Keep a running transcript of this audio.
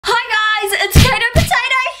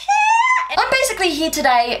here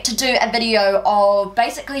today to do a video of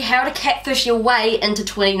basically how to catfish your way into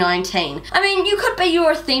 2019. I mean, you could be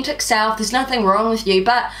your authentic self, there's nothing wrong with you,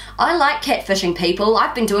 but I like catfishing people.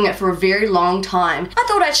 I've been doing it for a very long time. I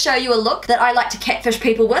thought I'd show you a look that I like to catfish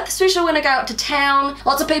people with, especially when I go out to town.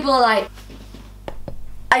 Lots of people are like,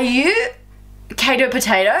 are you Caito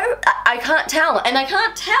Potato? I can't tell, and I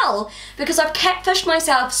can't tell because I've catfished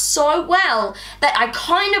myself so well that I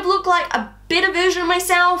kind of look like a better version of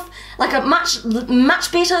myself, like a much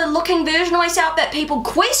better looking version of myself that people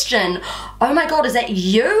question, oh my god, is that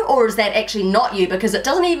you or is that actually not you? Because it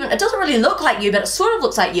doesn't really look like you, but it sort of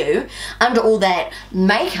looks like you under all that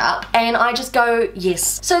makeup, and I just go,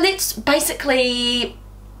 yes. So let's basically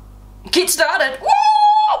get started. Woo!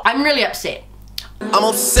 I'm really upset. I'm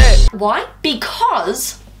upset. Why?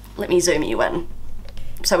 Because, let me zoom you in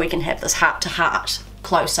so we can have this heart to heart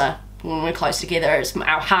closer. When we're close together,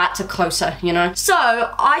 our hearts are closer, you know? So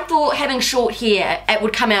I thought having short hair, it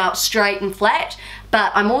would come out straight and flat,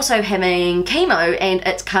 but I'm also having chemo and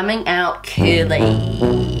it's coming out curly.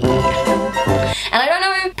 And I don't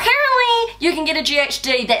know, apparently you can get a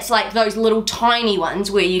GHD that's like those little tiny ones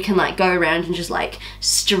where you can like go around and just like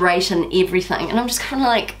straighten everything. And I'm just kind of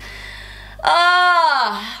like,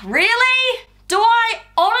 really? Do I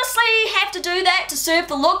honestly have to do that to serve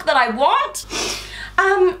the look that I want?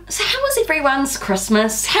 So how was everyone's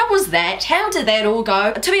Christmas? How was that? How did that all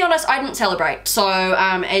go? To be honest, I didn't celebrate. So,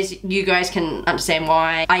 as you guys can understand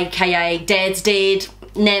why, aka Dad's dead,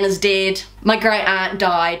 Nana's dead, my great aunt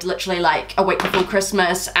died literally like a week before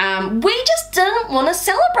Christmas. We just didn't want to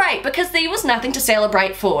celebrate because there was nothing to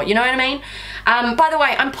celebrate for, you know what I mean? By the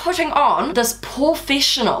way, I'm putting on this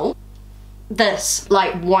professional,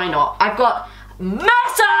 like, why not? I've got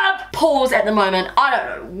massive pores at the moment. I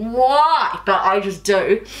don't know why, but I just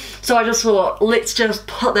do. So I just thought, let's just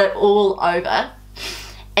put that all over.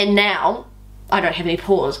 And now I don't have any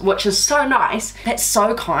pores, which is so nice. That's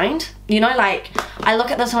so kind. You know, like, I look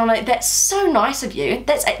at this and I'm like, that's so nice of you.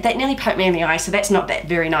 That nearly poked me in the eye, so that's not that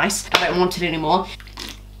very nice. I don't want it anymore.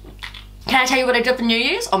 Can I tell you what I did for New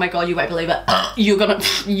Year's? Oh my god, you won't believe it. You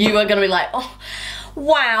are gonna be like, oh,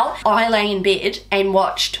 wow. I lay in bed and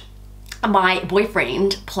watched my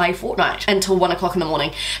boyfriend play Fortnite until 1 o'clock in the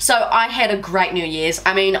morning. So I had a great New Year's.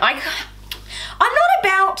 I mean, I'm not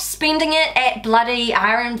about spending it at bloody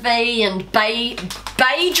R&V and Bay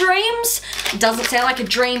dreams. Doesn't sound like a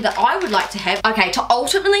dream that I would like to have. Okay, to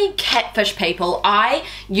ultimately catfish people, I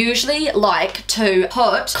usually like to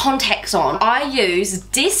put contacts on. I use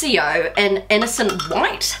Desio in Innocent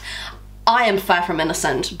White. I am far from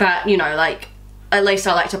innocent, but you know, like, at least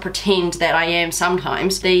I like to pretend that I am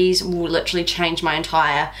sometimes. These will literally change my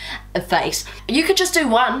entire face. You could just do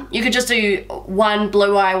one. You could just do one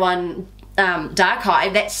blue eye, one dark eye.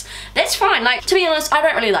 That's fine. Like, to be honest, I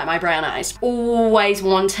don't really like my brown eyes. Always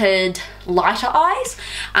wanted lighter eyes,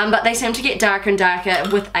 but they seem to get darker and darker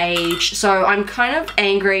with age. So I'm kind of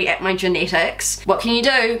angry at my genetics. What can you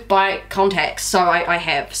do? Buy contacts. So I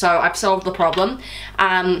have. So I've solved the problem.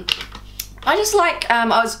 I just like, I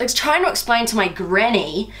was trying to explain to my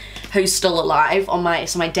granny, who's still alive,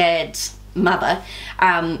 so my dad's mother,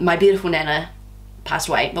 my beautiful Nana passed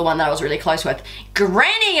away, the one that I was really close with.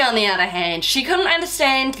 Granny, on the other hand, she couldn't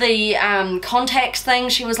understand the contacts thing.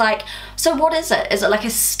 She was like, so what is it? Is it like a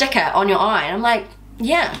sticker on your eye? And I'm like,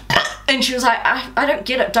 yeah. And she was like, I don't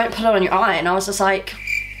get it, don't put it on your eye. And I was just like,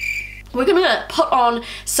 we're gonna put on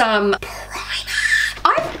some primer.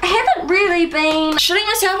 I haven't really been shitting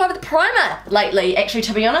myself over the primer lately, actually,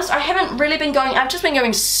 to be honest. I haven't really been going, I've just been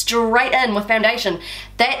going straight in with foundation.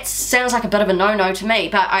 That sounds like a bit of a no-no to me,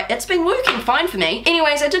 but it's been working fine for me.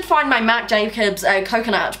 Anyways, I did find my Marc Jacobs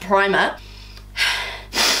coconut primer.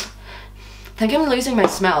 I think I'm losing my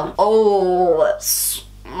smell. Oh, it's...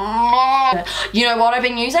 You know what I've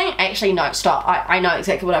been using? Actually, no, stop. I know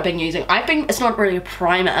exactly what I've been using. It's not really a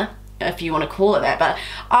primer, if you want to call it that, but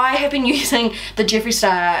I have been using the Jeffree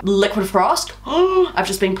Star Liquid Frost. I've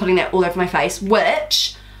just been putting that all over my face,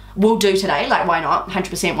 which we'll do today. Like, why not?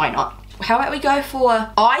 100% why not? How about we go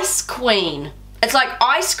for Ice Queen? It's like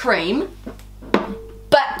ice cream,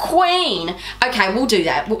 but queen. Okay, we'll do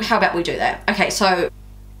that. How about we do that? Okay, so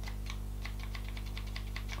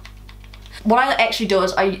what I actually do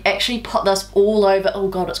is I actually put this all over. Oh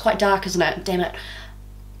god, it's quite dark, isn't it? Damn it.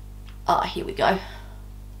 Ah, here we go.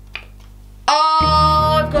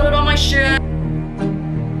 Oh, I've got it on my shirt.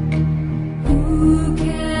 Who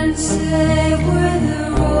can say where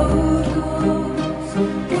the road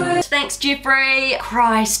goes? Thanks, Jeffree.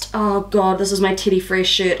 Christ. Oh god, this is my Teddy Fresh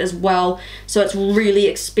shirt as well. So it's really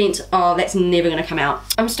expensive. Oh, that's never gonna come out.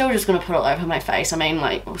 I'm still just gonna put it over my face. I mean,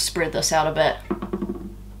 like, we'll spread this out a bit.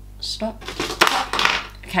 Stop.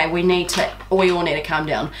 Okay, we all need to calm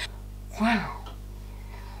down. Wow.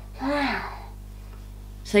 Wow.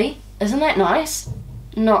 See? Isn't that nice?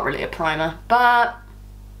 Not really a primer, but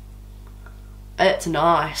it's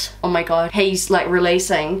nice. Oh my god, he's like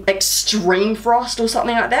releasing extreme frost or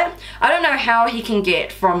something like that. I don't know how he can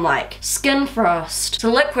get from like skin frost to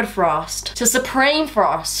liquid frost to supreme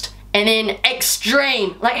frost and then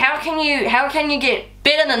extreme. Like how can you get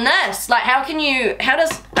better than this? Like I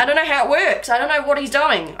don't know how it works. I don't know what he's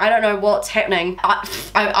doing. I don't know what's happening.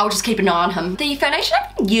 I'll just keep an eye on him. The foundation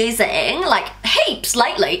I've been using like heaps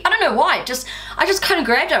lately. I don't know why. I just kind of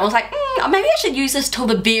grabbed it. I was like, maybe I should use this till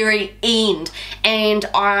the very end. And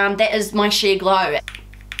that is my Sheer Glow.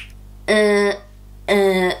 And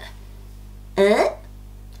then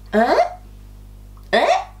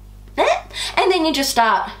you just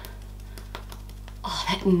start. Oh,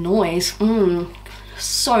 that noise.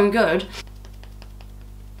 So good.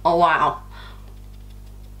 Oh wow.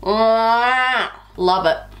 Love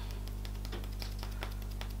it.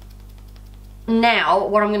 Now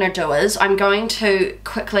what I'm going to do is I'm going to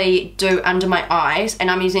quickly do under my eyes, and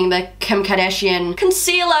I'm using the Kim Kardashian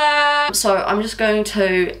concealer. So I'm just going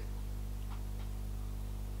to,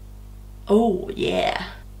 oh yeah.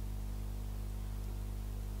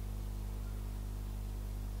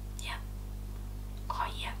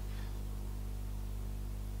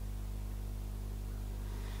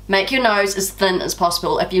 Make your nose as thin as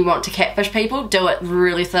possible. If you want to catfish people, do it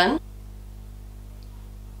really thin.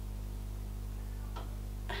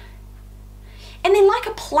 And then like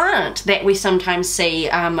a plant that we sometimes see, you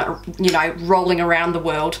know, rolling around the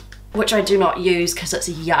world, which I do not use because it's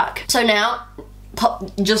yuck. So now,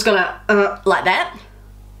 just gonna, like that.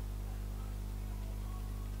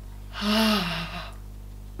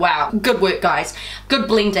 Wow, good work guys, good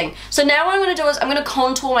blending. So now what I'm gonna do is I'm gonna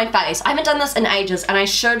contour my face. I haven't done this in ages and I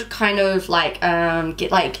should kind of like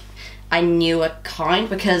get like a newer kind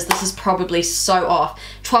because this is probably so off.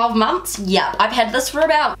 12 months? Yep, I've had this for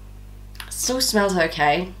about, still smells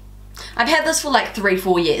okay. I've had this for like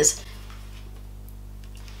 3-4 years.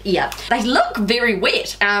 Yeah, they look very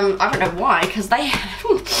wet. I don't know why, because they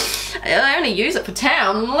only use it for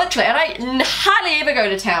town, literally. And I hardly ever go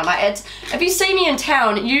to town. Like, if you see me in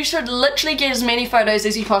town, you should literally get as many photos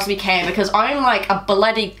as you possibly can, because I'm like a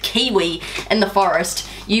bloody kiwi in the forest.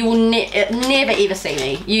 You will never ever see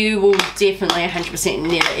me. You will definitely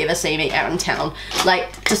 100% never ever see me out in town.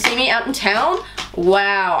 Like, to see me out in town,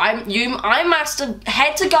 wow. I must have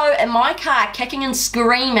had to go in my car kicking and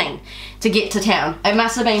screaming to get to town. It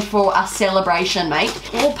must have been for a celebration, mate.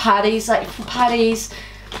 Or parties, like for parties.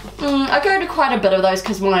 I go to quite a bit of those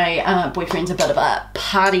because my boyfriend's a bit of a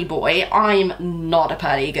party boy. I'm not a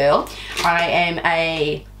party girl. I am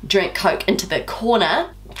a drink Coke into the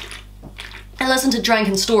corner and listen to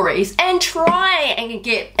drunken stories and try and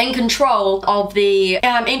get in control of the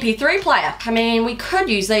MP3 player. I mean, we could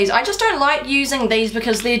use these. I just don't like using these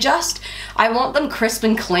because they're just, I want them crisp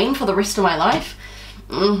and clean for the rest of my life.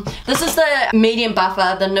 This is the medium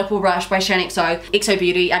buffer, the nipple brush by Shane XO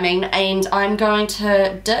Beauty, I mean, and I'm going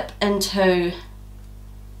to dip into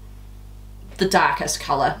the darkest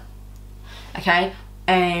colour, okay,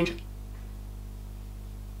 and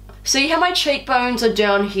see how my cheekbones are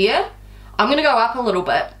down here? I'm going to go up a little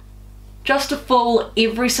bit, just to fool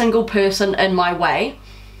every single person in my way,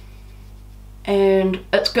 and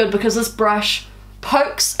it's good because this brush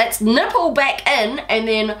pokes its nipple back in, and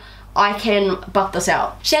then I can buff this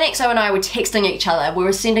out. Shane XO and I were texting each other. We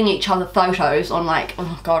were sending each other photos on like,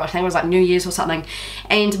 oh god, I think it was like New Year's or something.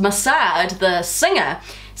 And Masad, the singer,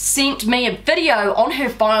 sent me a video on her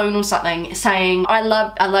phone or something saying, I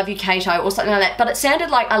love you, Caito, or something like that. But it sounded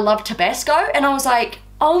like I love Tabasco, and I was like,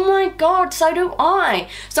 oh my god, so do I.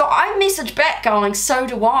 So I messaged back going, so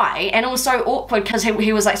do I, and it was so awkward because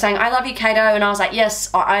he was like saying, I love you, Caito, and I was like, yes,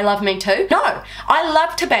 I love me too. No, I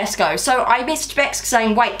love Tabasco. So I messaged back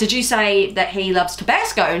saying, wait, did you say that he loves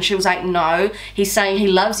Tabasco? And she was like, no, he's saying he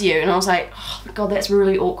loves you. And I was like, oh my god, that's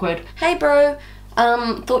really awkward. Hey bro,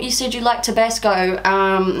 thought you said you liked Tabasco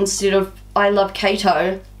instead of I love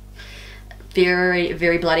Caito. Very,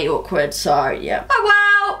 very bloody awkward, so yeah. Oh well,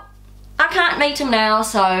 I can't meet him now,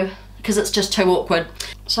 so, because it's just too awkward.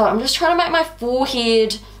 So I'm just trying to make my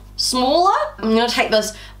forehead smaller. I'm going to take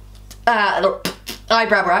this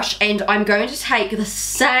eyebrow brush and I'm going to take the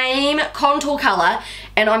same contour colour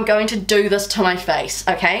and I'm going to do this to my face,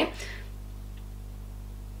 okay?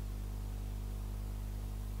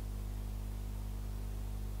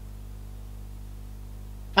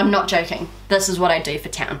 I'm not joking. This is what I do for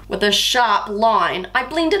town. With a sharp line, I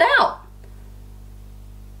blend it out.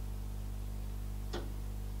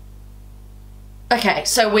 Okay,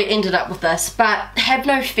 so we ended up with this, but have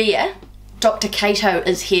no fear. Dr. Caito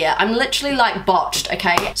is here. I'm literally like botched,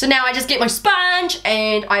 okay? So now I just get my sponge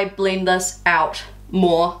and I blend this out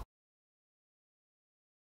more.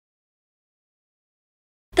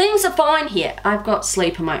 Things are fine here. I've got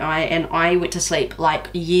sleep in my eye and I went to sleep like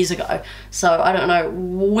years ago. So I don't know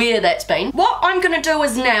where that's been. What I'm gonna do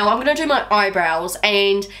is now, I'm gonna do my eyebrows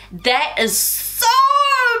and that is so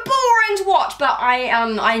boring to watch, but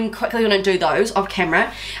I'm quickly gonna do those off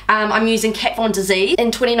camera. I'm using Cat Von Disease. In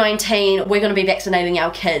 2019, we're gonna be vaccinating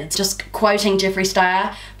our kids. Just quoting Jeffree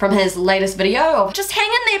Star from his latest video of, just hang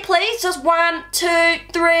in there please, just 1, 2,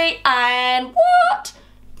 3, and what?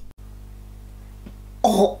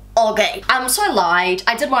 Oh, okay. So I lied.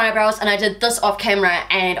 I did my eyebrows and I did this off camera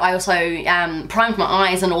and I also primed my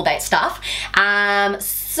eyes and all that stuff.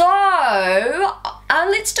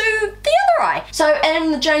 Let's do the other eye. So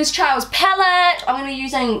in the James Charles palette, I'm going to be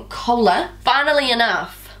using Cola. Funnily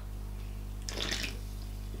enough,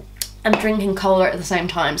 I'm drinking cola at the same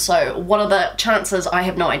time, so what are the chances? I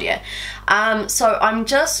have no idea. So I'm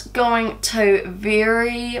just going to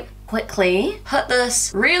very quickly put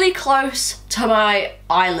this really close to my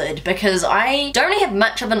eyelid because I don't really have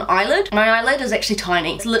much of an eyelid. My eyelid is actually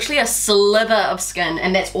tiny. It's literally a sliver of skin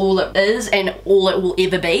and that's all it is and all it will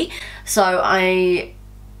ever be. So I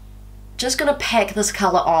just gonna pack this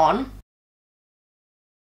colour on.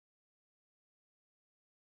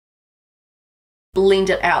 Blend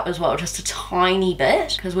it out as well, just a tiny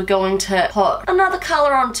bit, because we're going to put another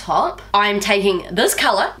colour on top. I'm taking this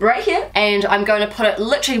colour right here and I'm going to put it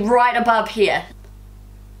literally right above here.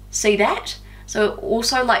 See that? So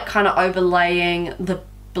also like kind of overlaying the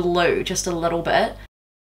blue just a little bit.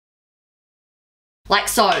 Like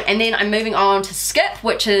so. And then I'm moving on to Skip,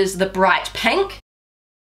 which is the bright pink.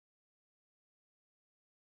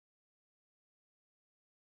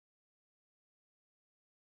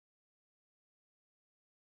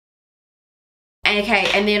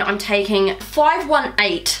 Okay, and then I'm taking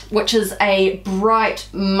 518, which is a bright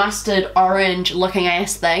mustard orange looking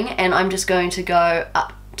ass thing, and I'm just going to go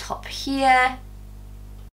up top here.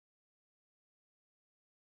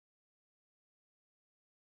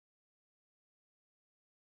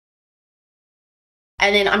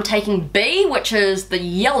 And then I'm taking B, which is the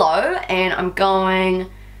yellow, and I'm going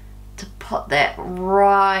to put that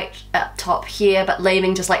right up top here, but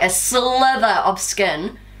leaving just like a sliver of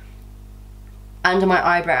skin under my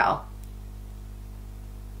eyebrow.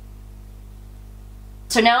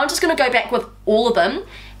 So now I'm just going to go back with all of them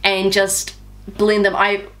and just blend them.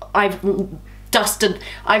 I've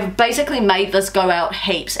basically made this go out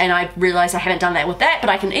heaps and I realised I haven't done that with that, but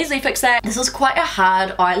I can easily fix that. This is quite a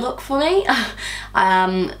hard eye look for me,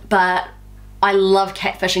 but I love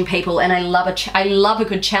catfishing people and I love a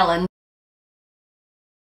good challenge.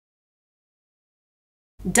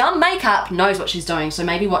 Dumb makeup knows what she's doing, so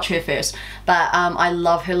maybe watch her first. But I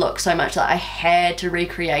love her look so much that I had to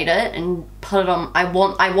recreate it and put it on. I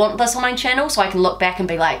want this on my channel so I can look back and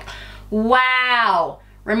be like, wow,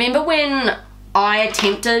 remember when I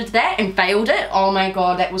attempted that and failed it? Oh my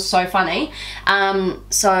god, that was so funny.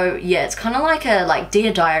 So yeah, it's kind of like a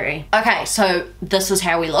Dear Diary. Okay, so this is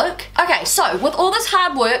how we look. Okay, so with all this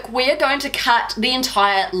hard work, we're going to cut the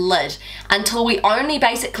entire lid until we only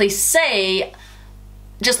basically see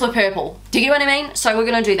just the purple. Do you get what I mean? So we're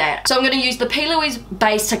gonna do that. So I'm gonna use the P. Louise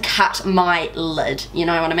base to cut my lid. You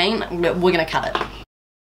know what I mean? We're gonna cut it.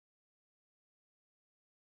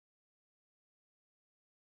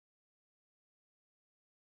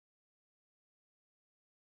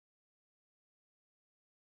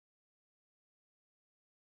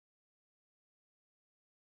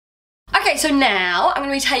 Okay, so now I'm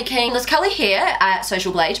going to be taking this colour here,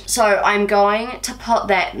 Social Blade. So I'm going to put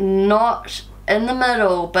that not in the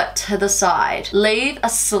middle but to the side. Leave a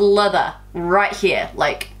slither right here.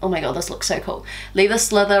 Like, oh my god, this looks so cool. Leave a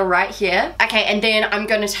slither right here. Okay, and then I'm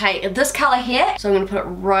going to take this colour here. So I'm going to put it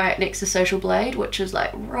right next to Social Blade, which is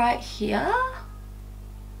like right here.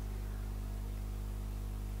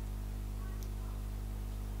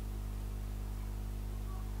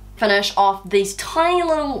 Finish off these tiny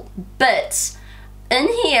little bits in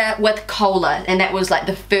here with cola, and that was like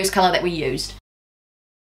the first colour that we used.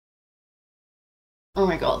 Oh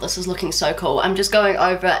my god, this is looking so cool. I'm just going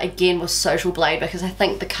over again with Social Blade because I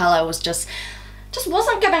think the colour was just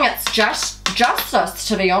wasn't giving its justice,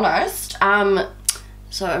 to be honest.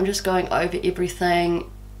 So I'm just going over everything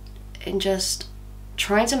and just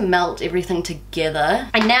trying to melt everything together.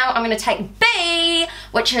 And now I'm going to take B,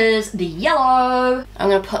 which is the yellow. I'm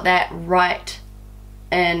going to put that right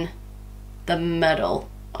in the middle.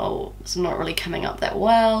 Oh, it's not really coming up that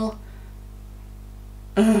well.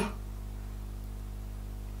 Ugh.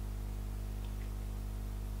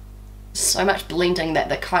 so much blending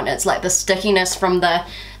that it's like the stickiness from the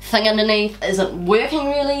thing underneath isn't working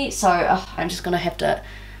really, so I'm just gonna have to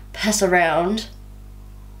piss around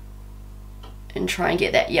and try and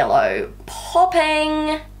get that yellow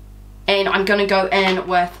popping. And I'm gonna go in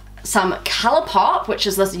with some Colourpop, which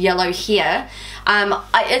is this yellow here.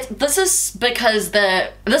 This is because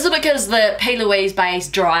the P. Louise base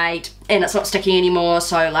dried and it's not sticky anymore,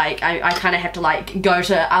 so like I kind of have to like go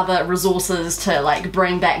to other resources to like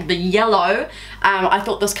bring back the yellow. I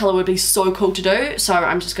thought this colour would be so cool to do, so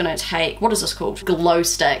I'm just gonna take, what is this called? Glow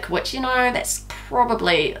Stick, which, you know, that's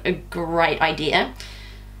probably a great idea.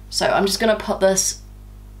 So I'm just gonna put this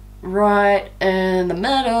right in the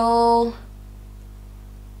middle.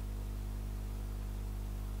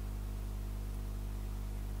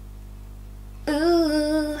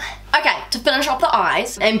 Ooh. Okay, to finish off the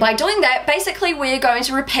eyes, and by doing that, basically we're going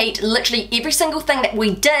to repeat literally every single thing that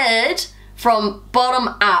we did from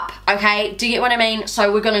bottom up, okay? Do you get what I mean?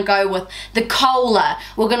 So we're gonna go with the cola,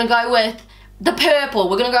 we're gonna go with the purple,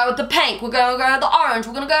 we're gonna go with the pink, we're gonna go with the orange,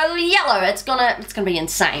 we're gonna go with the yellow. It's gonna be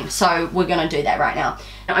insane. So we're gonna do that right now.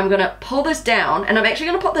 I'm gonna pull this down, and I'm actually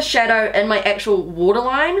gonna put the shadow in my actual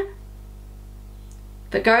waterline.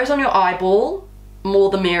 If it goes on your eyeball, more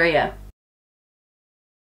the merrier.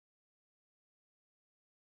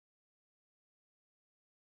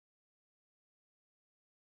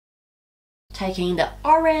 Taking the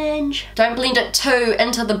orange. Don't blend it too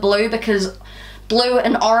into the blue because blue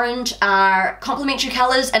and orange are complementary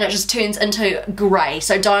colours and it just turns into grey.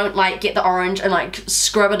 So don't like get the orange and like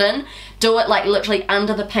scrub it in. Do it like literally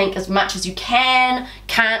under the pink as much as you can.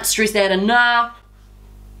 Can't stress that enough.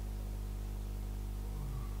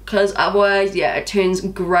 Because otherwise, yeah, it turns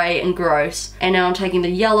grey and gross. And now I'm taking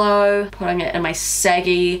the yellow, putting it in my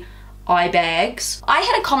saggy eye bags. I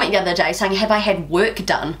had a comment the other day saying, have I had work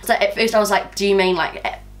done? So at first I was like, do you mean like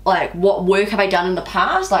what work have I done in the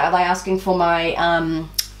past? Like, are they asking for my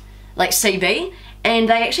like CV? And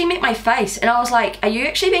they actually met my face and I was like, are you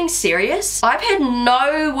actually being serious? I've had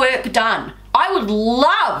no work done. I would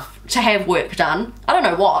love to have work done. I don't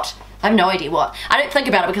know what. I have no idea what. I don't think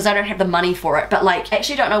about it because I don't have the money for it, but like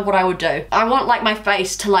actually don't know what I would do. I want like my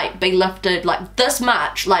face to like be lifted like this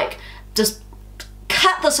much, like just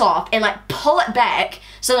cut this off and like pull it back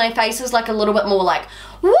so my face is like a little bit more like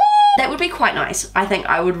woo! That would be quite nice. I think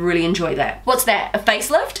I would really enjoy that. What's that? A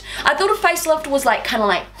facelift? I thought a facelift was like kind of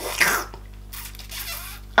like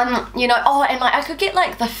you know, oh, and like I could get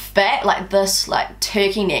like the fat, like this like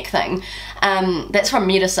turkey neck thing, that's from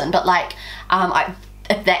medicine, but like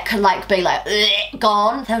if that could like be like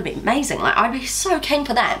gone, that would be amazing. Like I'd be so keen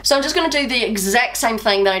for that. So I'm just gonna do the exact same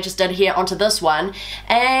thing that I just did here onto this one,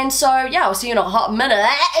 and so yeah, I'll see you in a hot minute.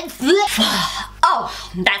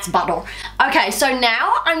 Oh, that's butter. Okay, so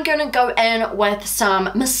now I'm gonna go in with some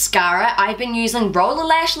mascara. I've been using Roller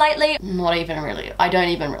Lash lately. Not even really, I don't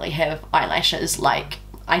even really have eyelashes, like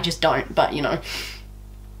I just don't, but you know,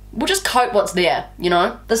 we'll just coat what's there, you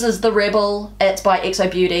know? This is the Rebel, it's by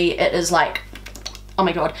XO Beauty. It is like, oh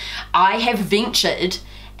my god, I have ventured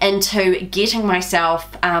into getting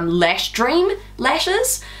myself Lash Dream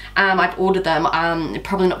lashes. I've ordered them.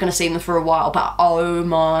 Probably not going to see them for a while, but oh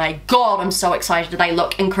my god, I'm so excited. They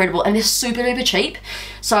look incredible and they're super duper cheap.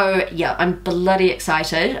 So yeah, I'm bloody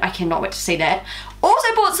excited. I cannot wait to see that.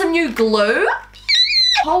 Also bought some new glue.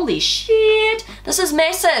 Holy shit, this is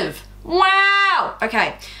massive. Wow.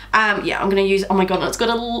 Okay, yeah, I'm gonna use, oh my god, it's got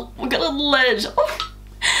a lid. Oh.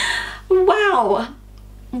 Wow.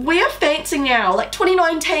 We're fancy now, like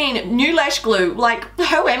 2019, new lash glue, like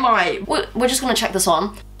who am I? We're just gonna check this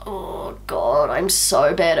on. Oh god, I'm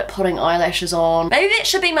so bad at putting eyelashes on. Maybe that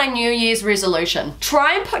should be my New Year's resolution.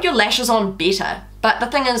 Try and put your lashes on better. But the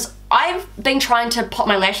thing is, I've been trying to put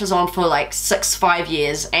my lashes on for like 5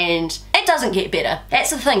 years and it doesn't get better.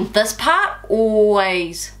 That's the thing, this part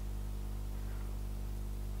always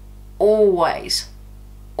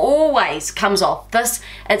comes off.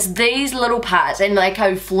 It's these little parts and they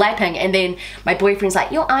go flapping, and then my boyfriend's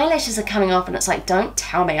like, your eyelashes are coming off, and it's like, don't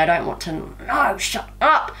tell me, I don't want to know, shut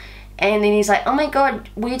up. And then he's like, oh my god,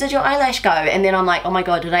 where did your eyelash go? And then I'm like, oh my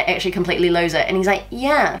god, did I actually completely lose it? And he's like,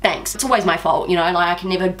 yeah, thanks. It's always my fault, you know, like I can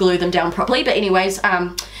never glue them down properly. But anyways,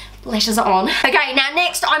 lashes are on. Okay, now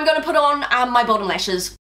next I'm gonna put on my bottom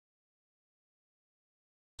lashes.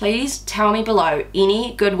 Please tell me below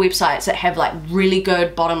any good websites that have like really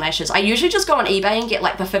good bottom lashes. I usually just go on eBay and get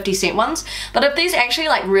like the 50-cent ones, but if there's actually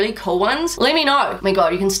like really cool ones, let me know. Oh my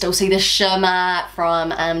god, you can still see the shimmer from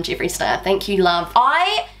Jeffree Star. Thank you, love.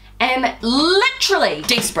 I am literally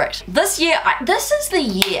desperate. This year, this is the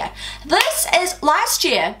year. Last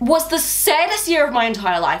year was the saddest year of my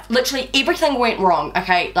entire life. Literally everything went wrong,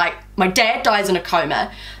 okay? Like, my dad dies in a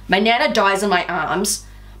coma. My nana dies in my arms.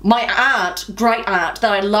 My aunt, great aunt,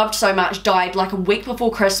 that I loved so much, died like a week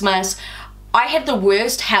before Christmas. I had the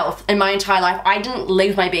worst health in my entire life. I didn't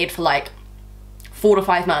leave my bed for like 4 to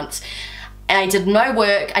 5 months. And I did no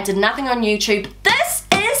work. I did nothing on YouTube. This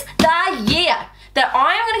is the year that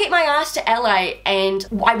I'm gonna get my ass to LA, and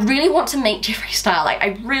I really want to meet Jeffree Star. Like,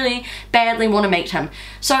 I really badly want to meet him.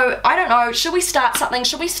 So, I don't know, should we start something?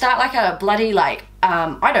 Should we start like a bloody, like,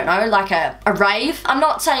 I don't know, like a rave? I'm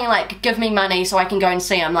not saying like, give me money so I can go and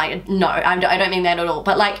see him. Like, no, I don't mean that at all.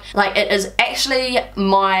 But like it is actually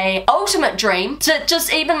my ultimate dream to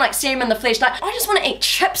just even like see him in the flesh. Like, I just want to eat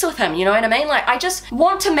chips with him, you know what I mean? Like, I just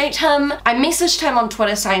want to meet him. I messaged him on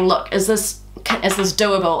Twitter saying, look, is this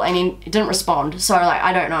doable? And he didn't respond, so like,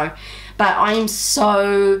 I don't know. But I am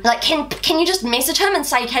so like, can you just message him and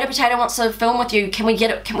say Caito Potato wants to film with you? Can we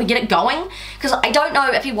get it going? Because I don't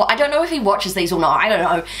know if he watches these or not. I don't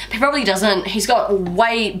know. He probably doesn't. He's got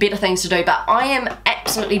way better things to do. But I am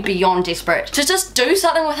absolutely beyond desperate to just do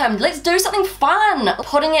something with him. Let's do something fun.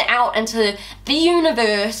 Putting it out into the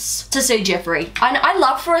universe to see Jeffree. I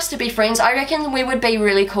love for us to be friends. I reckon we would be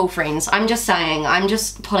really cool friends. I'm just saying. I'm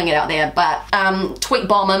just putting it out there. But tweet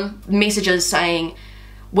bomb him, messages saying,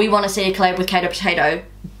 we want to see a collab with Caito Potato.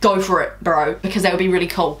 Go for it, bro, because that would be really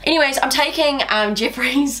cool. Anyways, I'm taking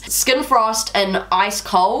Jeffree's Skin Frost in Ice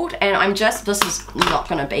Cold, and this is not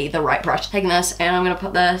going to be the right brush. Taking this, and I'm going to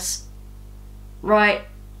put this right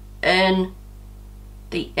in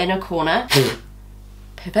the inner corner.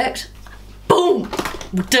 Perfect. Boom!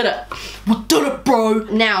 We did it. We did it, bro.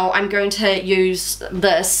 Now I'm going to use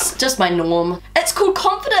this, just my norm. It's called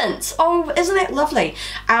Confidence. Oh, isn't that lovely?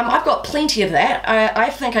 I've got plenty of that. I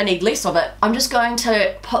think I need less of it. I'm just going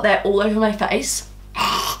to put that all over my face.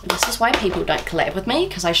 This is why people don't collab with me,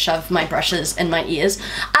 because I shove my brushes in my ears.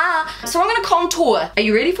 So I'm going to contour. Are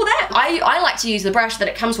you ready for that? I like to use the brush that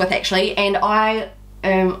it comes with, actually, and I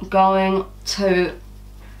am going to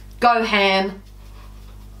go ham.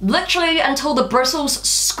 Literally until the bristles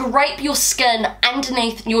scrape your skin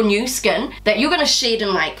underneath your new skin that you're going to shed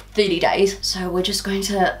in like 30 days. So we're just going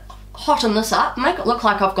to hotten this up, make it look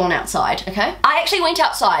like I've gone outside, okay? I actually went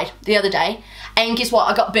outside the other day, and guess what?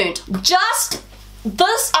 I got burnt. Just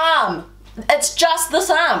this arm. It's just this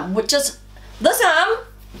arm. Just this arm,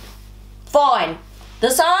 fine.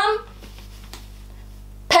 This arm,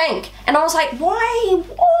 pink. And I was like, why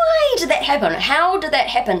did that happen? How did that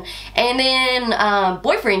happen? And then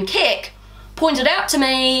boyfriend Keck pointed out to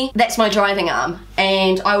me, that's my driving arm.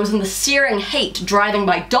 And I was in the searing heat driving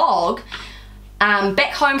my dog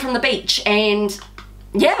back home from the beach, and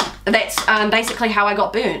yeah, that's basically how I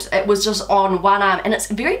got burnt. It was just on one arm, and it's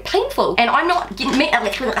very painful. And I'm not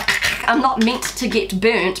meant to get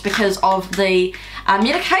burnt because of the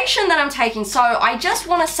medication that I'm taking. So I just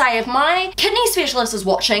want to say, if my kidney specialist is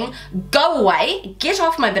watching, go away, get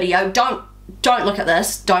off my video. Don't look at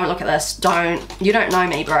this. Don't look at this. You don't know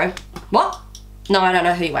me, bro. What? No, I don't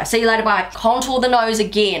know who you are. See you later, bye. Contour the nose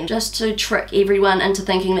again, just to trick everyone into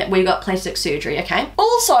thinking that we got plastic surgery, okay?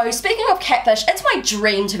 Also, speaking of catfish, it's my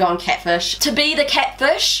dream to go on Catfish. To be the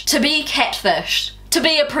catfish, to be catfished, to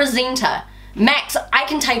be a presenter. Max, I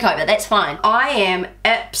can take over, that's fine. I am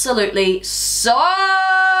absolutely so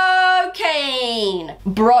keen.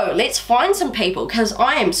 Bro, let's find some people, because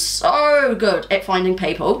I am so good at finding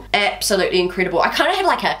people. Absolutely incredible. I kind of have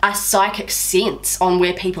like a psychic sense on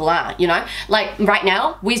where people are, you know? Like right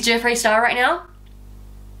now, where's Jeffree Star right now?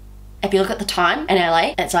 If you look at the time in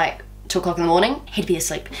LA, it's like 2 o'clock in the morning, he'd be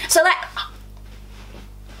asleep.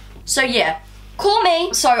 So yeah, call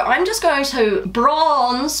me. So I'm just going to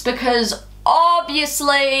bronze, because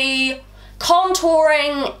obviously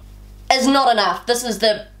contouring is not enough. This is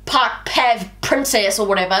the Park Pav Princess or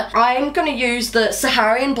whatever. I'm gonna use the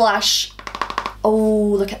Saharian blush.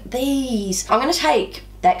 Oh, look at these. I'm gonna take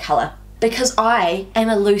that color because I am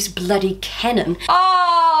a loose bloody cannon.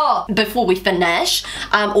 Oh, before we finish,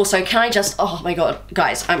 also can I just, oh my god,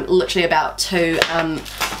 guys, I'm literally about to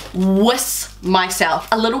whisk myself.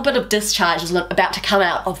 A little bit of discharge is about to come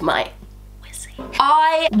out of my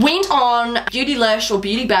I went on Beautylish or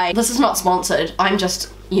Beauty Bay. This is not sponsored. I'm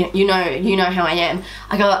just, you know how I am.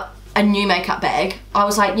 I got a new makeup bag. I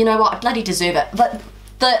was like, you know what, I bloody deserve it. But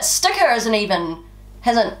the sticker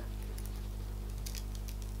hasn't.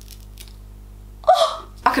 Oh,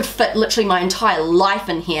 I could fit literally my entire life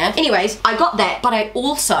in here. Anyways, I got that, but I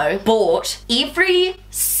also bought every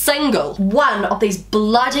single one of these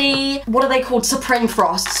bloody, what are they called, Supreme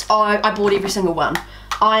Frosts. Oh, I bought every single one.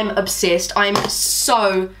 I'm obsessed. I'm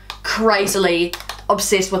so crazily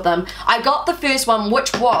obsessed with them. I got the first one,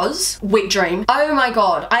 which was Wet Dream. Oh my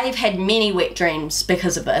god, I've had many wet dreams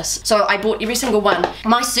because of this. So I bought every single one.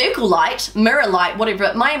 My circle light, mirror light,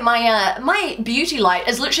 whatever, my beauty light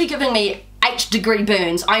is literally giving me 8-degree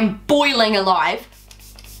burns. I'm boiling alive.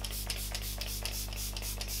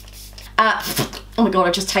 Oh my god,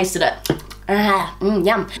 I just tasted it.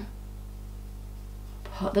 Yum.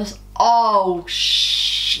 Put this, oh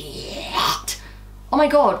shit. Oh my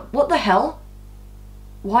god, what the hell?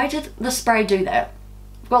 Why did the spray do that?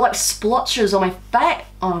 I've got like splotches on my face.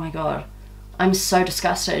 Oh my god. I'm so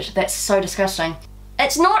disgusted. That's so disgusting.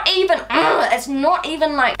 It's not even, it's not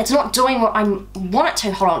even like, it's not doing what I want it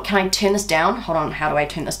to. Hold on, can I turn this down? Hold on, how do I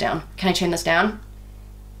turn this down? Can I turn this down?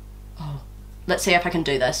 Oh, let's see if I can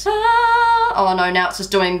do this. Oh no, now it's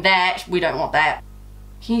just doing that. We don't want that.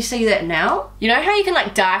 Can you see that now? You know how you can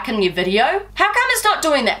like darken your video? How come it's not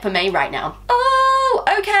doing that for me right now? Oh,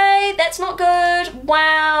 okay, that's not good.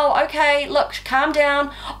 Wow, okay, look, calm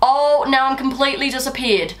down. Oh, now I'm completely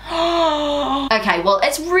disappeared. Okay, well,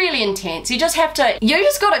 it's really intense. You just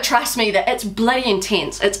gotta trust me that it's bloody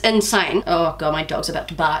intense. It's insane. Oh god, my dog's about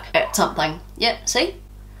to bark at something. Yep, see?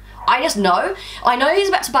 I just know. I know he's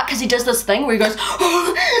about to bark because he does this thing where he goes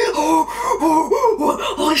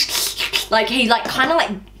like he like kind of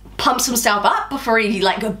like pumps himself up before he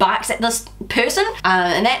like barks at this person.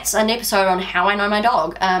 And that's an episode on How I Know My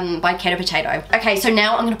Dog by Caito Potato. Okay, so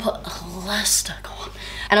now I'm gonna put a lipstick on.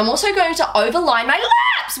 And I'm also going to overline my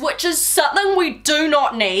lips, which is something we do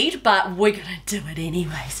not need, but we're gonna do it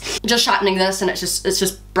anyways. Just sharpening this and it's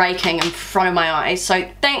just breaking in front of my eyes. So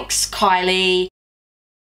thanks, Kylie.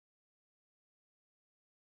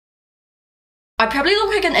 I probably look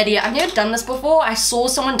like an idiot. I've never done this before. I saw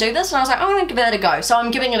someone do this and I was like, oh, I'm gonna give it a go. So I'm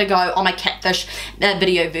giving it a go on my catfish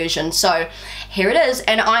video version. So here it is,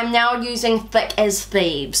 and I'm now using Thick as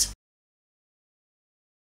Thieves.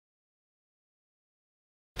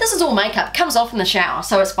 This is all makeup. It comes off in the shower,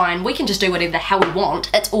 so it's fine. We can just do whatever the hell we want.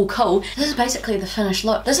 It's all cool. This is basically the finished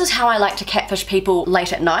look. This is how I like to catfish people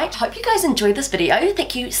late at night. Hope you guys enjoyed this video.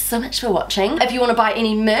 Thank you so much for watching. If you want to buy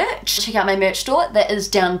any merch, check out my merch store. That is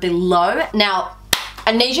down below. Now,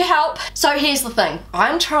 I need your help. So here's the thing.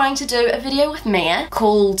 I'm trying to do a video with Mia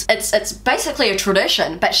called, it's basically a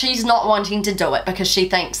tradition, but she's not wanting to do it because she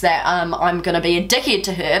thinks that I'm gonna be a dickhead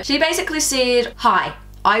to her. She basically said, hi,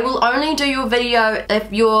 I will only do your video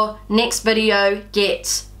if your next video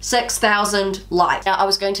gets 6,000 likes. Now I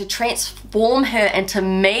was going to transform her into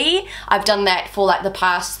me. I've done that for like the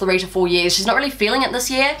past 3 to 4 years. She's not really feeling it this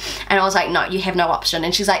year, and I was like, no, you have no option.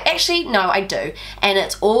 And she's like, actually no, I do, and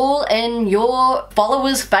it's all in your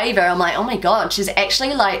followers' favor. I'm like, oh my god, she's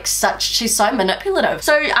actually like she's so manipulative.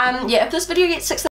 So yeah, if this video gets 6,000